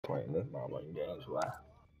playing this motherfucking games. Why?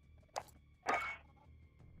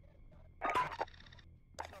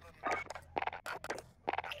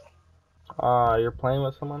 You're playing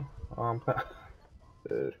with someone? I'm playing.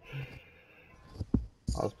 Dude.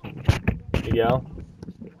 I was playing. Miguel?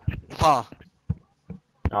 Huh.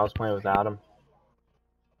 I was playing with Adam.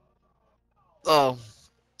 Oh.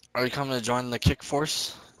 Are you coming to join the kick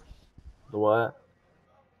force? The what?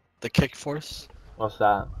 The kick force? What's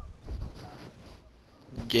that?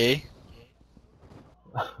 Gay?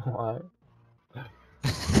 What?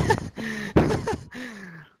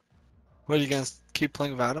 What, are you gonna keep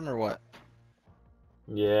playing with Adam or what?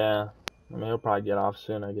 Yeah. I mean, he'll probably get off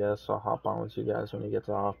soon, I guess. So I'll hop on with you guys when he gets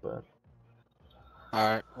off, but.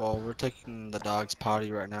 Alright, well, we're taking the dog's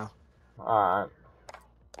potty right now. Alright.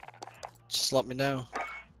 Just let me know.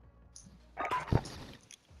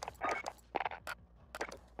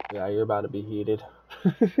 Yeah, you're about to be heated.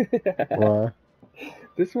 Why?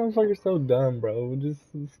 This motherfucker's so dumb, bro. Just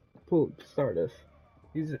start us.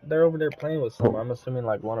 They're over there playing with someone. I'm assuming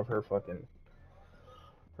like one of her fucking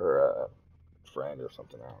her friend or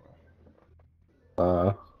something. I don't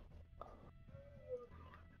know.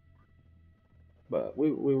 But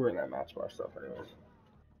we were in that match bar stuff anyways.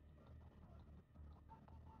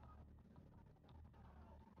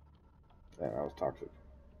 Yeah, that was toxic.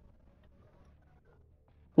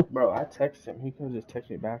 Bro, I texted him. He could have just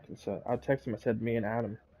texted me back and said, I texted him. I said, me and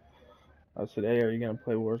Adam. I said, hey, are you gonna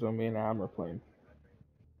play Warzone? Me and Adam are playing.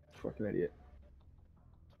 Fucking idiot.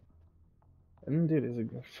 And dude, is a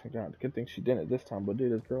God, good thing she didn't this time. But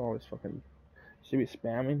dude, this girl always fucking, she be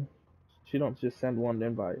spamming. She don't just send one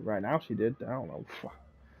invite. Right now she did. I don't know.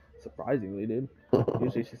 Surprisingly, dude.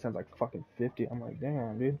 Usually she sends like fucking 50. I'm like,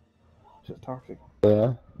 damn, dude. It's just toxic.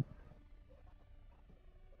 Yeah.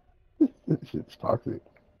 Shit's toxic.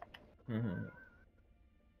 Mm-hmm.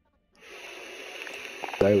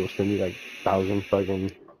 I will send you like 1,000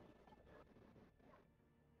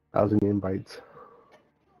 invites.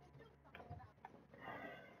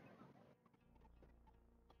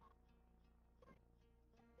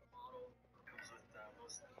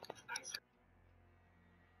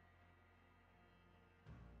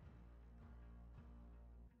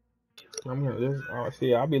 I'm gonna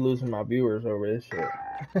see. I'll be losing my viewers over this shit.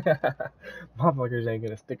 Motherfuckers ain't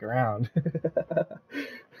gonna stick around.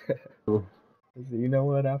 Cool. So you know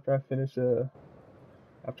what? After I finish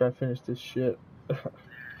this shit,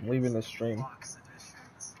 I'm leaving the stream.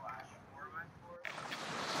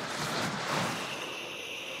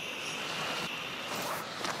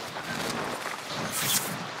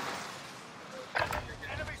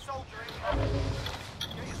 Enemy soldier incoming.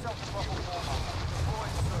 Get yourself a proper warm-up.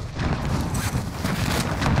 Deploying soon.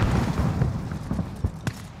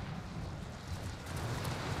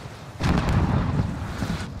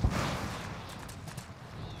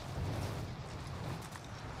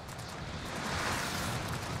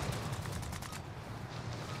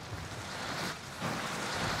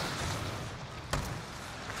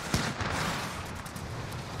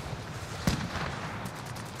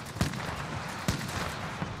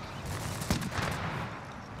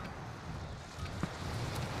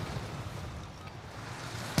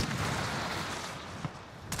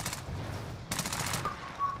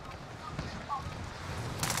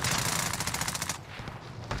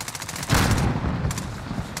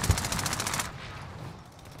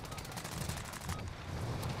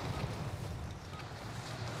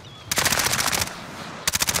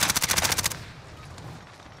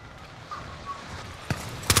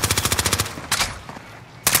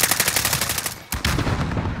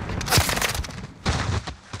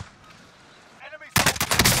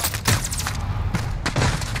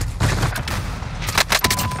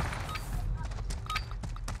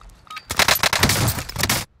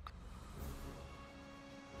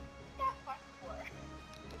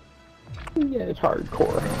 Yeah, it's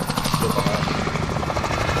hardcore.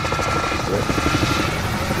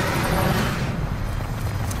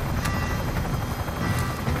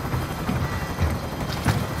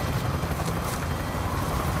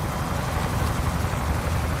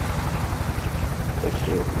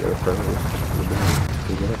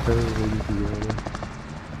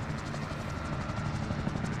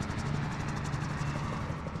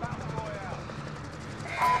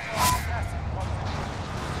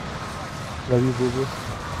 Love you, boo-boo.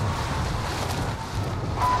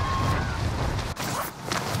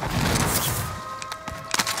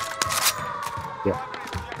 Yeah.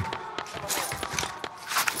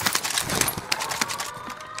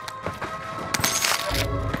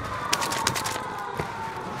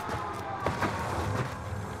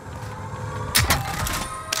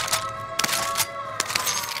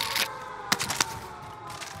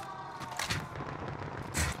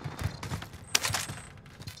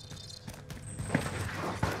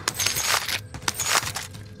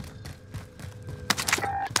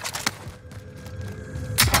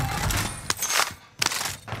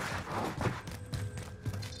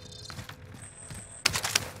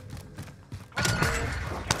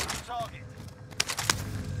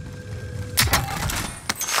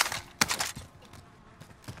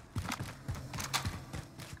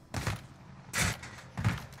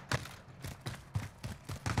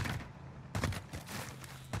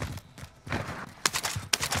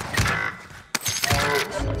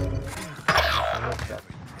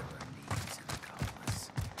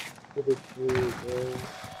 Oh,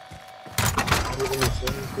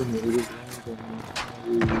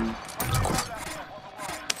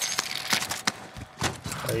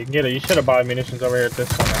 you can get it. You should have bought munitions over here at this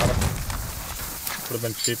one, Adam. Would have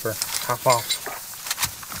been cheaper. Half off.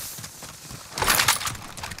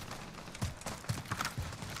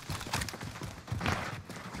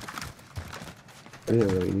 I didn't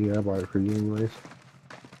really need it. I bought it for you anyways.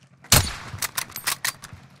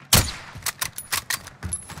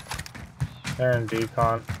 They're in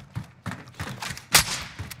decon.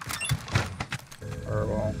 Or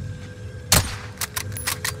well.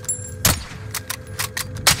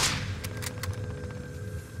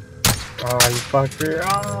 Oh, you fucker.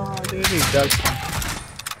 Oh, dude, he does.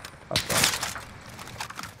 That's fine.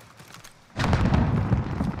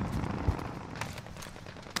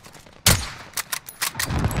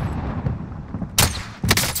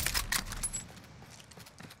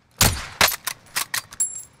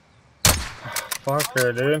 Fucker,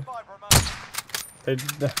 dude. 5 remain.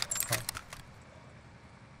 They,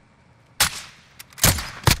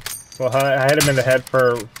 well, I hit him in the head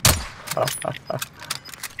for. Contract complete.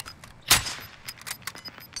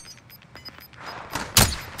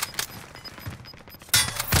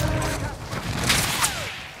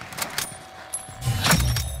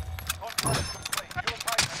 Your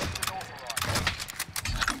payment has been authorized.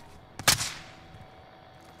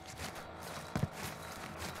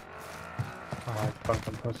 Oh,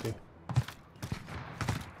 fucking pussy.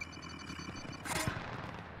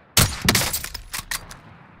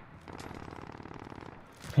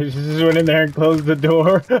 He just went in there and closed the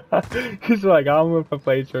door. He's like, I'm gonna put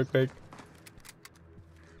plates real quick.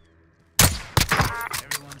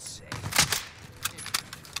 Everyone's safe.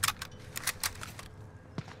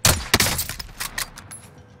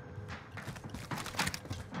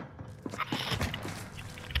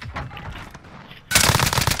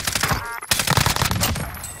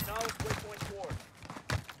 Knowledge waypoint forward.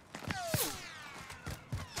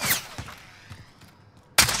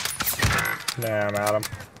 Damn, Adam.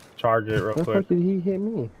 Charge it real How the quick. fuck did he hit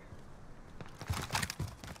me?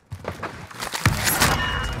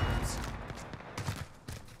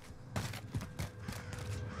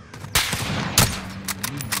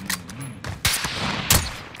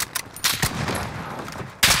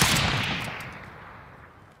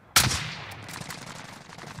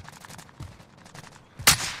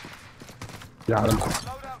 Got him.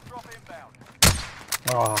 Loadout drop inbound.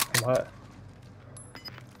 Oh, what?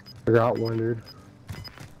 I got one, dude.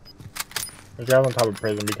 There's guys on top of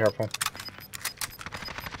prison, be careful.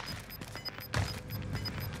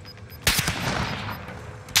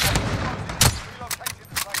 Relocating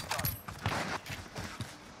the safe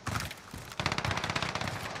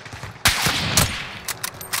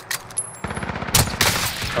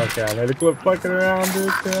zone. Okay, I need to quit fucking around,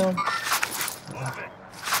 dude. Damn.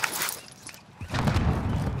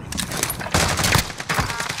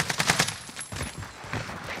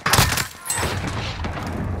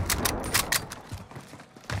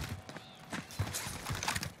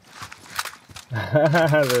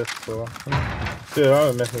 That's cool. Dude,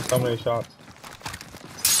 I'm missing so many shots.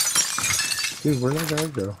 Dude, where'd that guy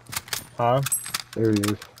go? Huh? There he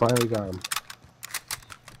is. Finally got him.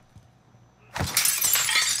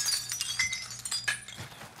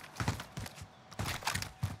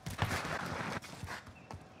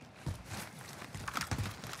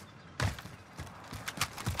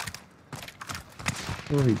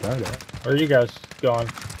 Where he died at? Where are you guys going?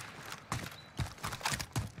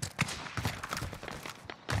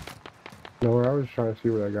 Nowhere. I was trying to see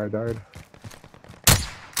where that guy died.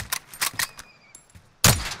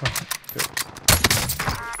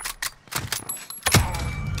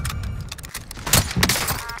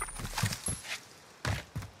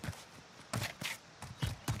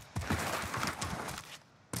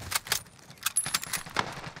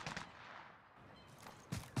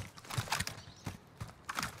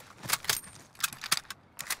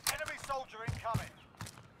 Enemy soldier incoming.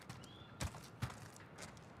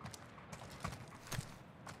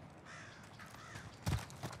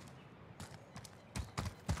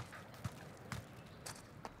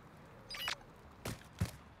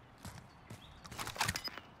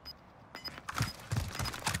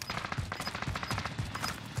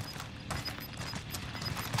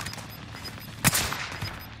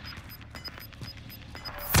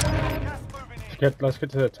 Gas moving in. Let's get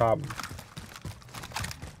to the top.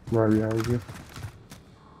 Right behind you.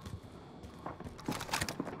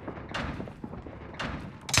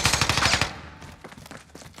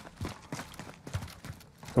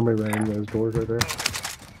 Somebody ran into those doors right there.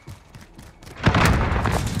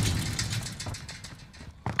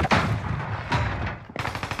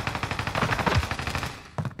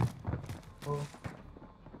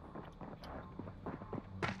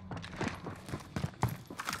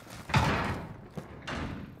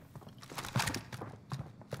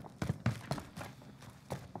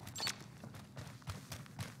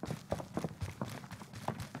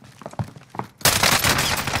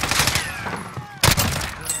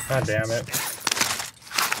 God damn it.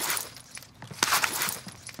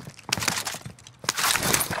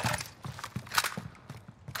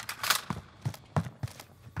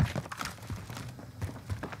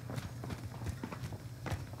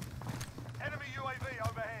 Enemy UAV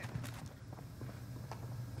overhead.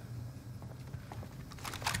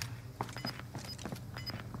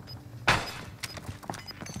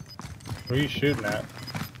 Who are you shooting at?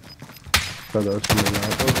 So those coming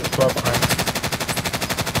out. Those are 12 behind.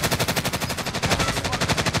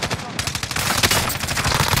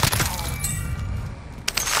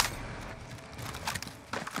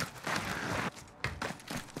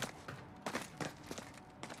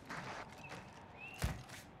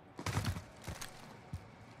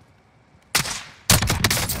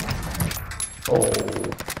 Oh,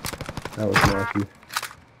 that was nasty.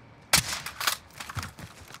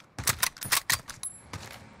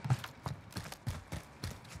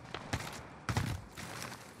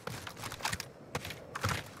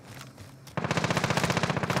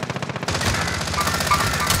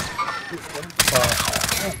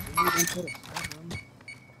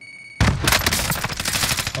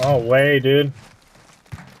 Oh, way, dude.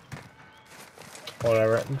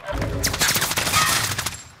 Whatever.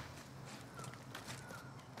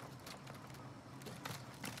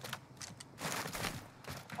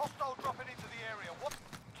 Hostile dropping into the area. What?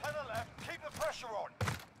 10 left. Keep the pressure on.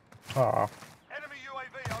 Aw. Enemy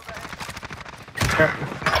UAV overhead.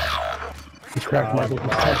 He's cracked Michael.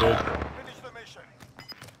 Wow, dude. Finish the mission.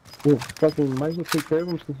 Well, fucking might as well take care of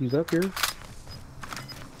him since he's up here.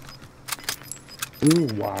 Ooh,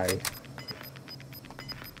 why?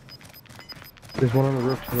 There's one on the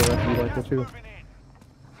roof to the left of you, Michael, too. Moving in.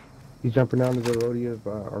 He's jumping down to the roadie of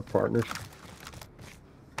our partners.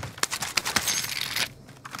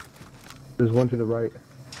 There's one to the right.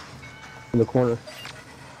 In the corner.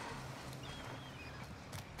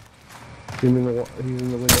 He's in the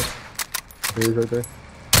window. There he is right there.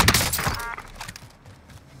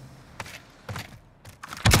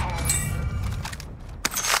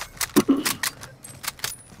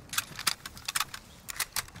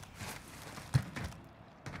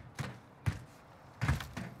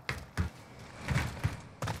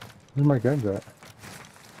 Where's my guns at?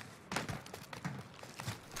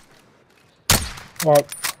 Well.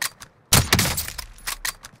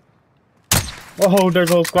 Oh, there's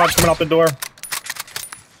a little squad coming out the door.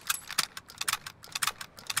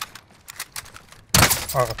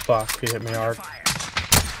 Oh, fuck. He hit me hard.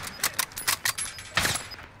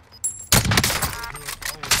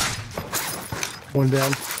 One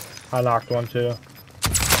down. I knocked one, too.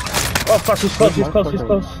 Oh, fuck. He's close. He's close. He's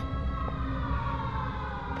close.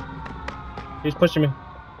 He's pushing me.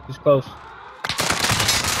 He's close.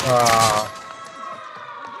 Ah.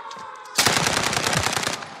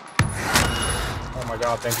 Oh my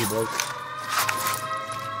god, thank you, boys.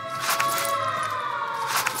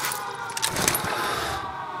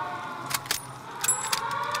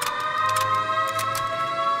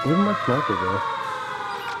 Where's my sniper go?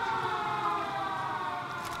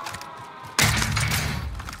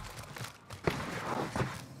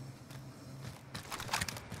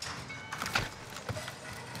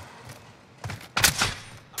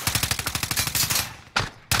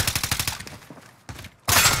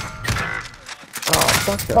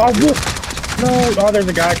 Fuck that. Oh, no! Oh, there's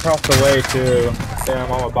a guy across the way, too.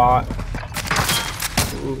 Damn, I'm a bot.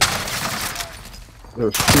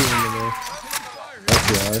 There's two in there. That's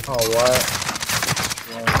right. Oh, what?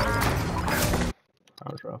 That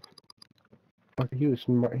was rough. Fuck, he was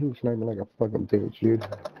sniping like a fucking bitch, dude.